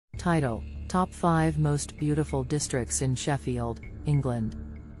Title: Top 5 Most Beautiful Districts in Sheffield, England.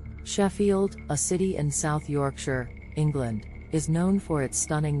 Sheffield, a city in South Yorkshire, England, is known for its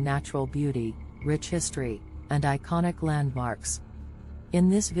stunning natural beauty, rich history, and iconic landmarks. In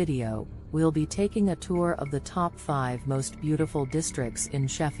this video, we'll be taking a tour of the top 5 most beautiful districts in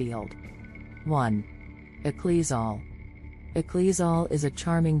Sheffield. 1. Ecclesall. Ecclesall is a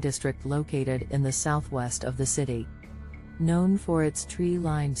charming district located in the southwest of the city. Known for its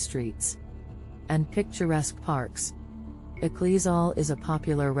tree-lined streets and picturesque parks, Ecclesall is a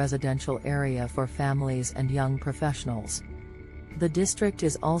popular residential area for families and young professionals. The district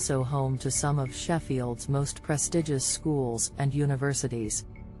is also home to some of Sheffield's most prestigious schools and universities.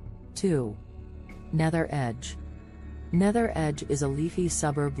 2. Nether Edge. Nether Edge is a leafy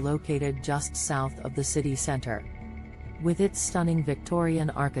suburb located just south of the city centre. With its stunning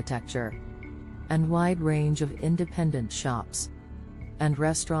Victorian architecture and wide range of independent shops and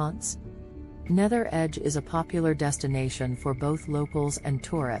restaurants, Nether Edge is a popular destination for both locals and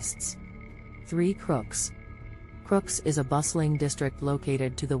tourists. 3. Crooks. Crooks is a bustling district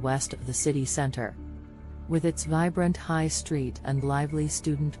located to the west of the city centre. With its vibrant high street and lively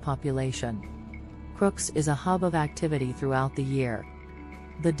student population, Crooks is a hub of activity throughout the year.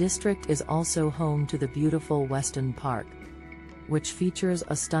 The district is also home to the beautiful Weston Park, which features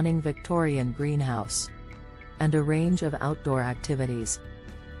a stunning Victorian greenhouse and a range of outdoor activities.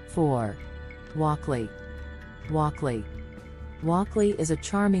 4. Walkley. Walkley. Walkley is a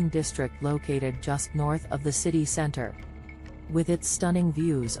charming district located just north of the city centre. With its stunning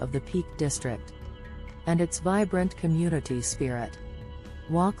views of the Peak District and its vibrant community spirit,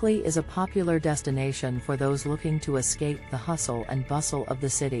 Walkley is a popular destination for those looking to escape the hustle and bustle of the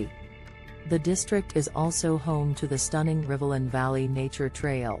city. The district is also home to the stunning Rivelin Valley Nature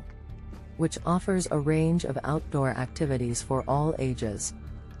Trail, which offers a range of outdoor activities for all ages.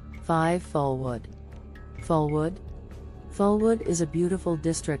 5. Fulwood. Fulwood. Fulwood is a beautiful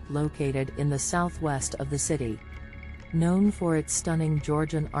district located in the southwest of the city. Known for its stunning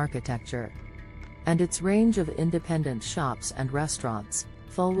Georgian architecture and its range of independent shops and restaurants,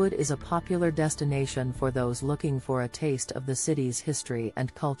 Fulwood is a popular destination for those looking for a taste of the city's history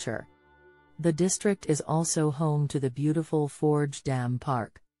and culture. The district is also home to the beautiful Forge Dam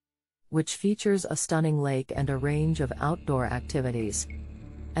Park, which features a stunning lake and a range of outdoor activities.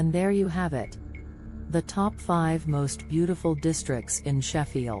 And there you have it, the top 5 most beautiful districts in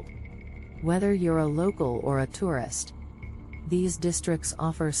Sheffield. Whether you're a local or a tourist, these districts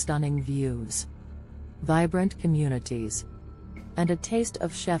offer stunning views, vibrant communities, and a taste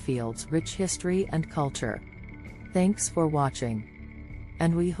of Sheffield's rich history and culture. Thanks for watching,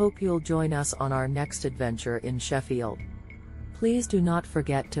 and we hope you'll join us on our next adventure in Sheffield. Please do not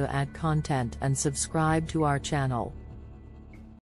forget to add content and subscribe to our channel.